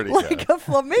 backwards That's pretty like good. a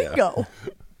flamingo.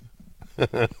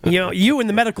 you in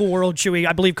the medical world, Chewy,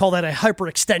 I believe call that a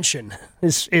hyperextension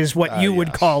is what you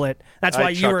would call it. That's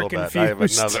why you were chuckled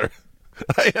confused. at.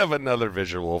 I have another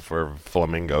visual for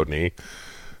flamingo knee,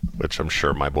 which I'm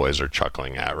sure my boys are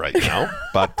chuckling at right now.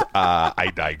 But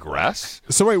I digress.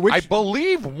 So wait, I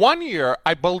believe one year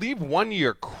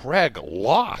Craig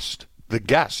lost the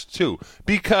guest too,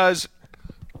 because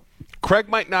Craig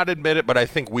might not admit it, but I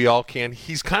think we all can.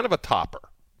 He's kind of a topper.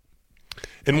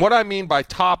 And what I mean by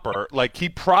topper, like he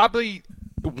probably,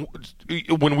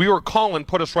 when we were calling,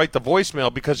 put us right to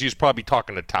voicemail because he's probably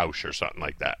talking to Tausch or something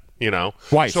like that,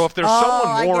 Wife. So if there's someone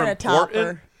I more get a topper.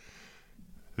 important,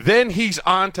 then he's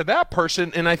on to that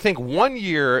person. And I think one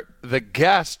year the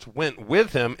guest went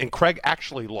with him, and Craig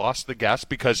actually lost the guest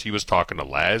because he was talking to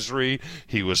Lasry.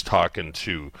 He was talking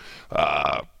to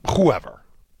whoever.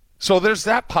 So there's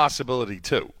that possibility,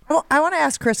 too. Well, I want to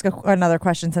ask Chris another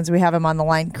question since we have him on the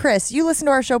line. Chris, you listen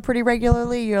to our show pretty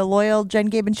regularly. You're a loyal Jen,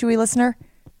 Gabe, and Chewy listener.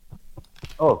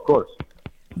 Oh, of course.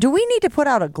 Do we need to put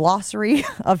out a glossary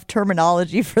of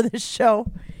terminology for this show?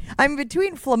 I'm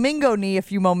between flamingo knee a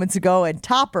few moments ago and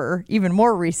topper even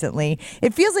more recently.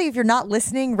 It feels like if you're not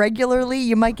listening regularly,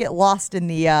 you might get lost in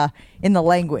the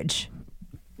language.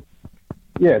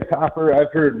 Yeah, topper.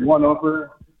 I've heard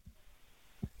one-upper.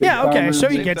 Yeah, okay, so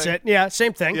he Same gets thing. it. Yeah,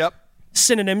 same thing. Yep.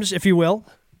 Synonyms, if you will.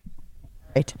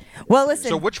 Right. Well, listen.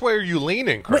 So which way are you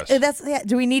leaning, Chris?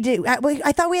 Do we need to?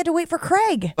 I thought we had to wait for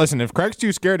Craig. Listen, if Craig's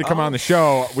too scared to come on the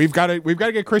show, we've got to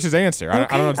get Chris's answer. I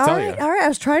don't know what to tell you. All right. I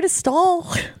was trying to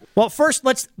stall. Well, first,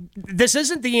 this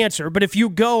isn't the answer, but if you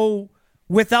go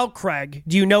without Craig,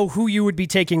 do you know who you would be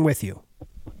taking with you?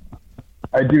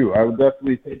 I do. I would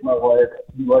definitely take my wife.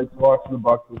 She likes watching the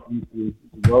Bucks with me too.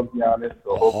 She loves Giannis,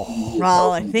 so hopefully.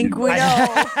 Well, I think we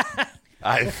know.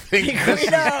 I think this is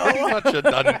pretty much a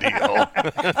done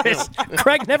deal.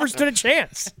 Craig never stood a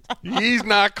chance. He's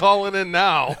not calling in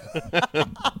now.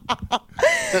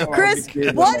 Chris,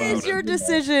 what is your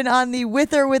decision on the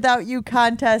with or without you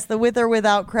contest, the with or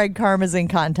without Craig Karmazin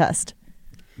contest?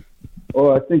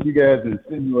 Well, I think you guys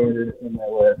insinuated in that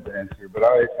last answer, but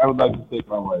I would like to take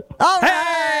my wife. All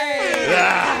right!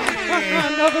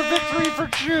 Yeah. Another victory for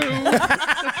Chew.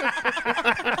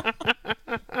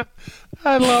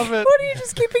 I love it. What are you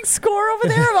just keeping score over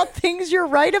there about things you're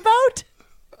right about?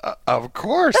 Of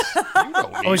course. You know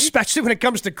me. Oh, especially when it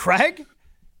comes to Craig?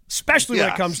 Especially when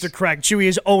it comes to Craig. Chewy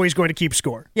is always going to keep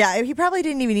score. Yeah, he probably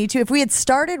didn't even need to. If we had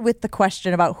started with the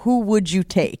question about who would you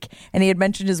take, and he had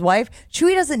mentioned his wife,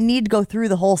 Chewy doesn't need to go through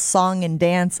the whole song and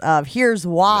dance of here's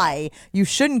why you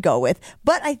shouldn't go with.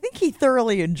 But I think he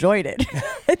thoroughly enjoyed it.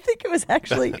 I think it was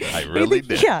actually... I really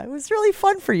did. Yeah, it was really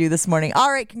fun for you this morning.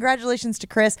 All right, congratulations to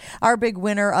Chris, our big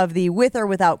winner of the With or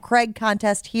Without Craig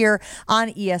contest here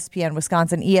on ESPN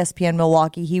Wisconsin, ESPN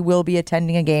Milwaukee. He will be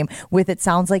attending a game with, it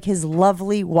sounds like, his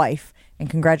lovely wife. And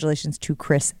congratulations to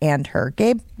Chris and her.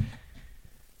 Gabe?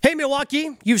 Hey,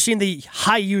 Milwaukee, you've seen the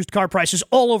high used car prices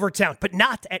all over town, but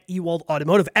not at Ewald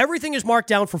Automotive. Everything is marked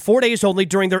down for 4 days only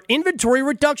during their inventory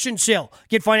reduction sale.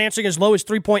 Get financing as low as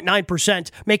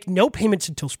 3.9%. Make no payments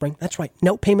until spring. That's right,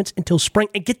 no payments until spring.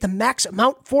 And get the max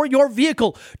amount for your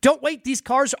vehicle. Don't wait. These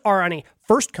cars are on a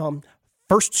first-come,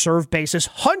 first-served basis.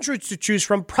 Hundreds to choose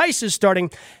from. Prices starting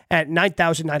at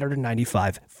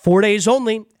 $9,995. 4 days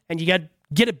only, and you get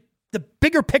the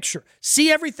bigger picture.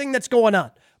 See everything that's going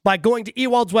on by going to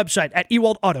Ewald's website at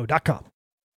ewaldauto.com.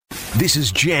 This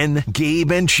is Jen,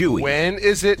 Gabe, and Chewy. When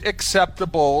is it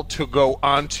acceptable to go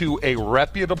onto a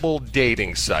reputable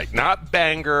dating site? Not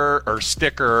Banger or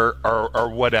Sticker or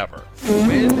whatever.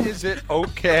 When is it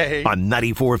okay? On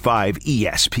 94.5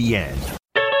 ESPN.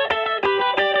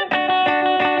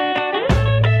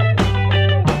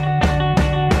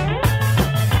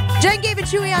 Jen, Gabe, and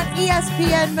Chewy on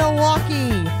ESPN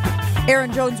Milwaukee.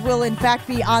 Aaron Jones will, in fact,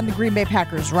 be on the Green Bay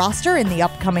Packers roster in the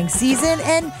upcoming season,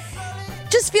 and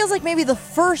just feels like maybe the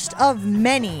first of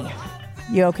many.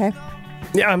 You okay?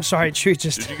 Yeah, I'm sorry, Chewy.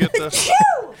 Did you get this?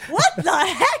 Chew! What the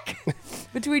heck?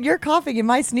 Between your coughing and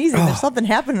my sneezing, there's something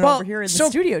happening over here in the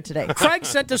studio today. Craig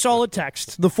sent us all a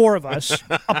text, the four of us,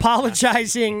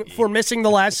 apologizing for missing the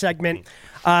last segment.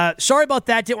 Sorry about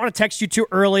that. Didn't want to text you too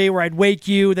early where I'd wake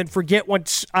you, then forget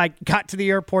once I got to the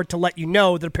airport to let you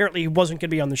know that apparently he wasn't going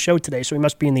to be on the show today, so he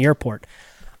must be in the airport.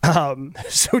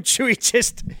 So Chewy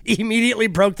just immediately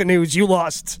broke the news. You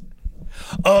lost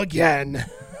again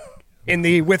in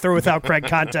the with or without Craig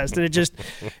contest. And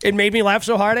it made me laugh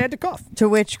so hard I had to cough. To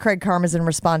which Craig Karmazin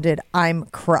responded, I'm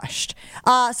crushed.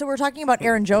 So we're talking about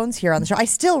Aaron Jones here on the show. I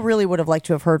still really would have liked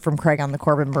to have heard from Craig on the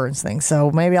Corbin Burns thing,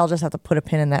 so maybe I'll just have to put a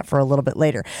pin in that for a little bit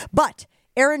later. But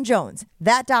Aaron Jones,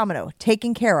 that domino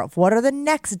taken care of. What are the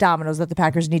next dominoes that the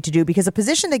Packers need to do? Because a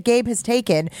position that Gabe has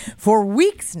taken for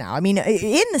weeks now, I mean,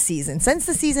 in the season, since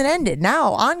the season ended,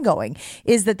 now ongoing,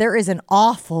 is that there is an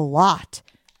awful lot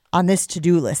on this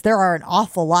to-do list. There are an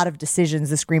awful lot of decisions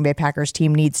this Green Bay Packers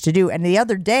team needs to do. And the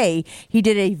other day, he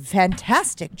did a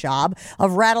fantastic job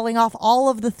of rattling off all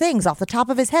of the things off the top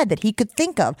of his head that he could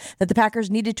think of that the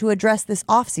Packers needed to address this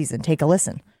offseason. Take a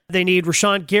listen. They need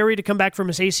Rashawn Gary to come back from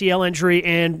his ACL injury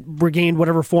and regain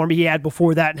whatever form he had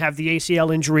before that and have the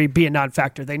ACL injury be a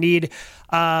non-factor. They need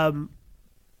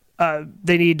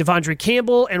Devondre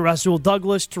Campbell and Rasul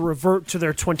Douglas to revert to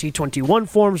their 2021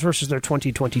 forms versus their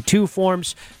 2022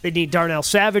 forms. They need Darnell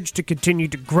Savage to continue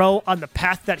to grow on the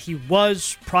path that he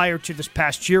was prior to this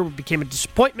past year, which became a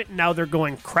disappointment. And now they're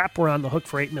going, crap, we're on the hook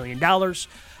for $8 million.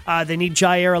 They need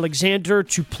Jair Alexander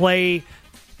to play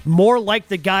more like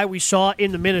the guy we saw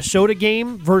in the Minnesota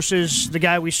game versus the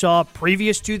guy we saw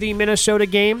previous to the Minnesota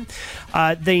game.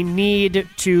 They need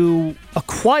to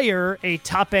acquire a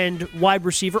top-end wide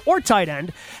receiver or tight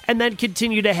end and then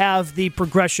continue to have the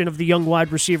progression of the young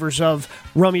wide receivers of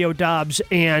Romeo Doubs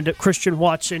and Christian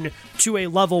Watson to a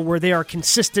level where they are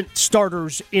consistent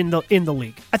starters in the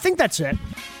league. I think that's it.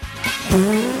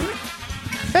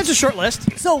 That's a short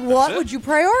list. So what would you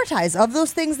prioritize? Of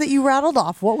those things that you rattled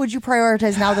off, what would you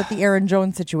prioritize now that the Aaron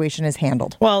Jones situation is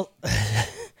handled? Well, I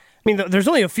mean, there's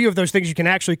only a few of those things you can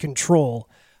actually control.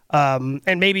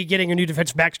 And maybe getting a new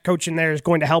defensive backs coach in there is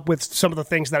going to help with some of the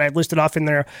things that I listed off in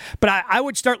there. But I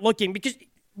would start looking, because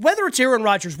whether it's Aaron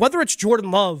Rodgers, whether it's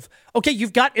Jordan Love, okay,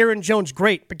 you've got Aaron Jones,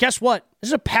 great. But guess what? This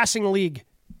is a passing league.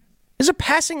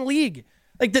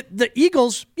 Like the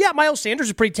Eagles, yeah, Miles Sanders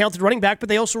is a pretty talented running back, but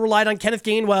they also relied on Kenneth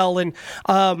Gainwell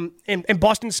and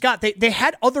Boston Scott. They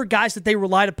had other guys that they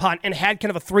relied upon and had kind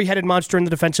of a three-headed monster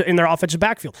in their offensive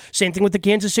backfield. Same thing with the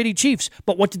Kansas City Chiefs.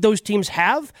 But what did those teams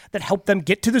have that helped them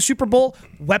get to the Super Bowl?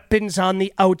 Weapons on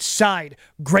the outside,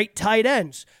 great tight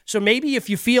ends. So maybe if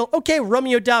you feel, okay,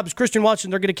 Romeo Doubs, Christian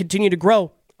Watson, they're going to continue to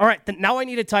grow. All right, then now I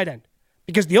need a tight end.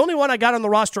 Because the only one I got on the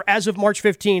roster as of March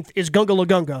 15th is Gunga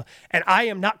Lagunga, and I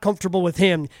am not comfortable with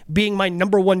him being my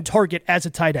number one target as a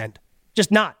tight end.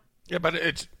 Just not. Yeah, but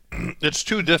it's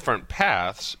two different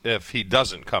paths if he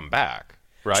doesn't come back,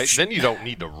 right? Then you don't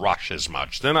need to rush as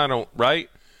much. Then I don't, right?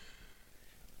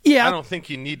 Yeah. I don't think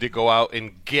you need to go out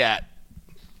and get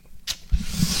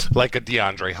like a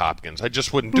DeAndre Hopkins. I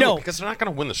just wouldn't do it because they're not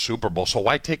going to win the Super Bowl, so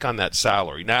why take on that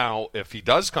salary? Now, if he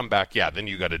does come back, yeah, then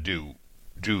you got to do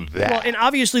that. Well, and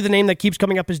obviously the name that keeps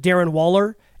coming up is Darren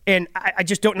Waller, and I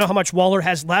just don't know how much Waller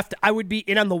has left. I would be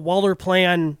in on the Waller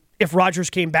plan if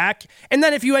Rodgers came back. And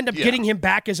then if you end up getting him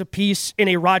back as a piece in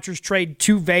a Rodgers trade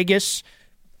to Vegas,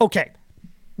 okay,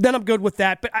 then I'm good with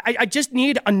that. But I just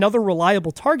need another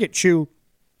reliable target, Chew,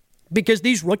 because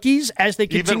these rookies, as they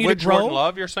continue to grow, Jordan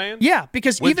Love, you're saying? Yeah,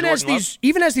 because even as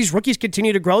these rookies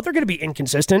continue to grow, they're going to be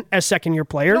inconsistent as second-year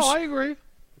players. No, I agree.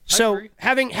 So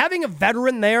having a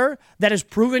veteran there that has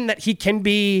proven that he can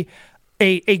be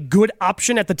a good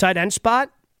option at the tight end spot,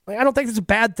 I don't think that's a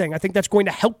bad thing. I think that's going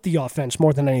to help the offense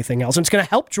more than anything else. And it's going to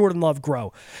help Jordan Love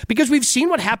grow. Because we've seen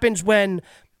what happens when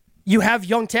you have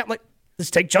young talent. Like,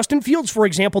 let's take Justin Fields, for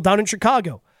example, down in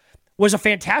Chicago. Was a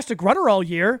fantastic runner all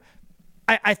year.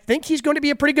 I think he's going to be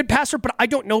a pretty good passer, but I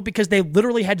don't know because they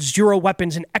literally had zero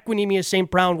weapons, and Equinemius St.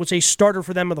 Brown was a starter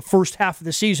for them in the first half of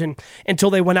the season until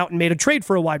they went out and made a trade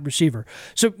for a wide receiver.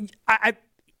 So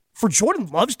for Jordan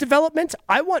Love's development,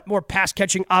 I want more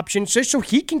pass-catching options just so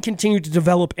he can continue to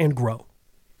develop and grow.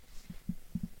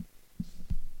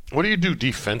 What do you do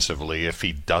defensively if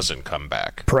he doesn't come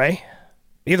back? Pray.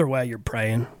 Either way, you're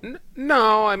praying.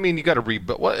 No, I mean, you got to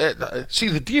rebuild. See,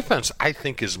 the defense, I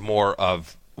think, is more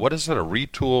of, what is it, a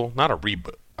retool? Not a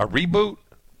reboot. A reboot?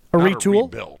 A Not retool? A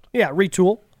rebuild. Yeah,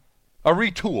 retool. A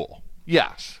retool,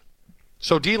 yes.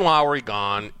 So Dean Lowry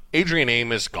gone. Adrian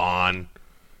Amos gone.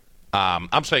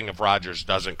 I'm saying if Rodgers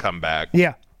doesn't come back.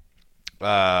 Yeah.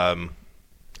 The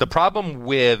problem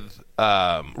with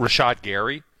Rashad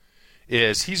Gary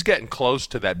is he's getting close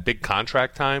to that big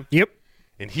contract time. Yep.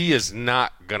 And he is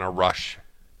not going to rush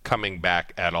coming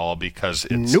back at all because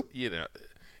it's,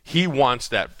 he wants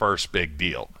that first big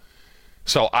deal.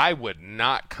 So I would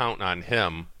not count on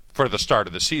him for the start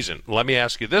of the season. Let me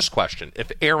ask you this question.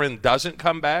 If Aaron doesn't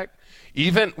come back,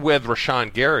 even with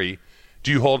Rashawn Gary,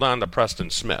 do you hold on to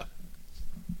Preston Smith?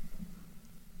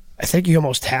 I think you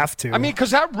almost have to. I mean,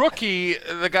 because that rookie,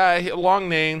 the guy, long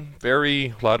name,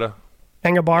 very lot of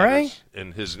Engabare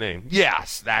in his name.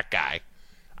 Yes, that guy.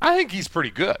 I think he's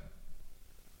pretty good.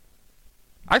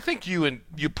 I think you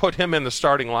put him in the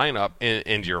starting lineup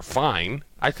and you're fine.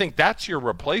 I think that's your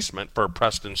replacement for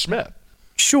Preston Smith.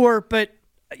 Sure, but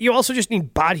you also just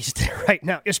need bodies there right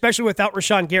now, especially without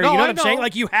Rashawn Gary. No, you know what I I'm know. saying?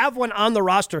 Like, you have one on the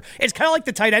roster. It's kind of like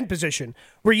the tight end position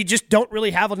where you just don't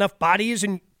really have enough bodies,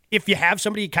 and if you have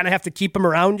somebody, you kind of have to keep them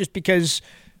around just because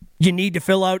you need to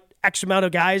fill out X amount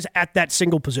of guys at that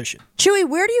single position. Chewy,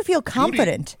 where do you feel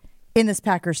confident in this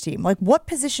Packers team? Like, what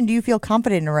position do you feel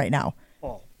confident in right now?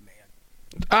 Oh,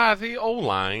 man. The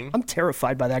O-line. I'm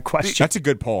terrified by that question. That's a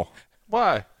good poll.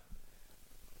 Why?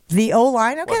 The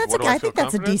O-line? Okay, What do I I think feel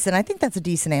that's confident? I think that's a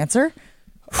decent answer.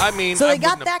 I mean, So they I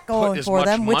got wouldn't that have going put as for much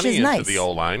them, which money is into nice. the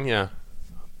O-line, yeah.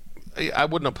 I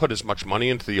wouldn't have put as much money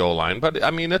into the O-line, but,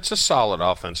 I mean, it's a solid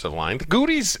offensive line.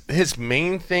 Goody's, his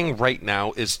main thing right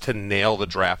now is to nail the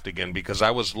draft again, because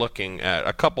I was looking at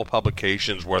a couple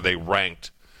publications where they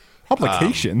ranked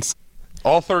Publications?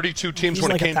 all 32 teams He's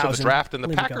when like it came to the 1,000. draft, and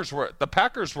the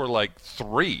Packers were like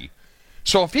 3.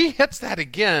 So if he hits that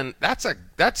again, that's a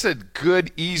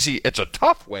good, easy. It's a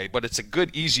tough way, but it's a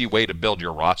good, easy way to build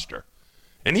your roster.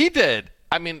 And he did.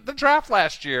 I mean, the draft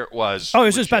last year was... Oh, it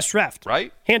was his best draft.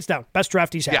 Right? Hands down. Best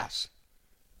draft he's had. Yes.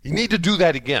 You need to do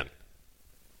that again.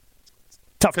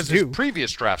 tough to because his do.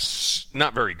 previous drafts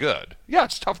not very good. Yeah,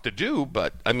 it's tough to do,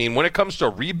 but I mean, when it comes to a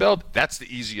rebuild, that's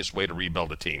the easiest way to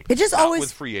rebuild a team. It just not always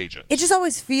with free agents. It just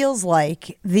always feels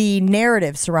like the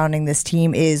narrative surrounding this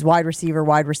team is wide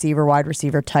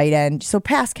receiver, tight end. So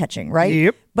pass catching, right?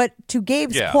 Yep. But to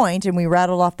Gabe's point, and we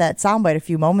rattled off that soundbite a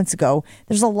few moments ago,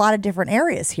 there's a lot of different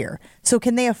areas here. So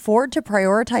can they afford to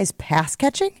prioritize pass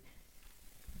catching?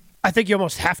 I think you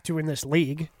almost have to in this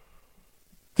league.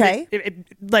 Okay.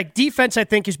 Like defense, I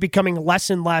think, is becoming less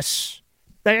and less.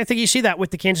 I think you see that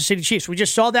with the Kansas City Chiefs. We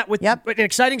just saw that with an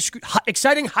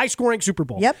exciting, high-scoring Super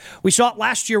Bowl. Yep. We saw it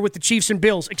last year with the Chiefs and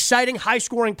Bills. Exciting,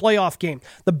 high-scoring playoff game.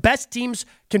 The best teams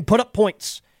can put up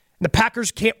points. The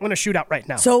Packers can't win a shootout right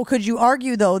now. So could you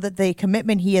argue, though, that the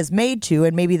commitment he has made to,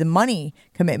 and maybe the money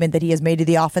commitment that he has made to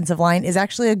the offensive line is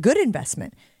actually a good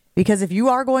investment? Because if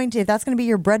that's going to be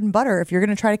your bread and butter, if you're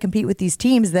going to try to compete with these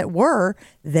teams that were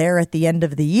there at the end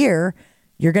of the year,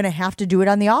 you're going to have to do it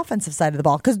on the offensive side of the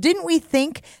ball. Because didn't we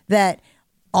think that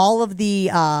all of the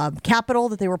capital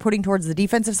that they were putting towards the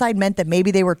defensive side meant that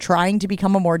maybe they were trying to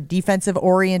become a more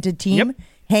defensive-oriented team,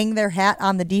 hang their hat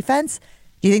on the defense?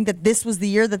 Do you think that this was the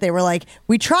year that they were like,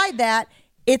 we tried that,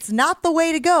 it's not the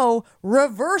way to go,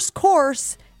 reverse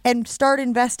course, and start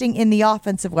investing in the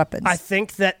offensive weapons? I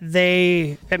think that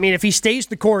if he stays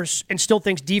the course and still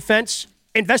thinks defense,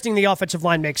 investing in the offensive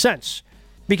line makes sense.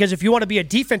 Because if you want to be a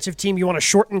defensive team, you want to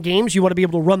shorten games, you want to be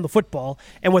able to run the football.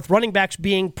 And with running backs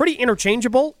being pretty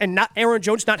interchangeable and not Aaron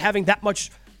Jones not having that much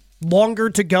longer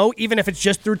to go, even if it's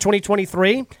just through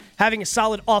 2023, having a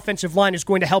solid offensive line is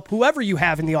going to help whoever you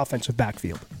have in the offensive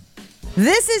backfield.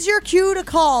 This is your cue to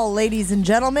call, ladies and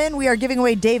gentlemen. We are giving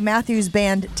away Dave Matthews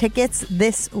Band tickets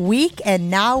this week, and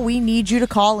now we need you to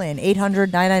call in.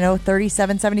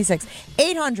 800-990-3776.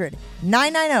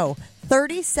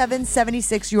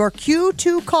 800-990-3776. Your cue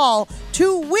to call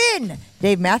to win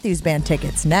Dave Matthews Band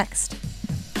tickets next.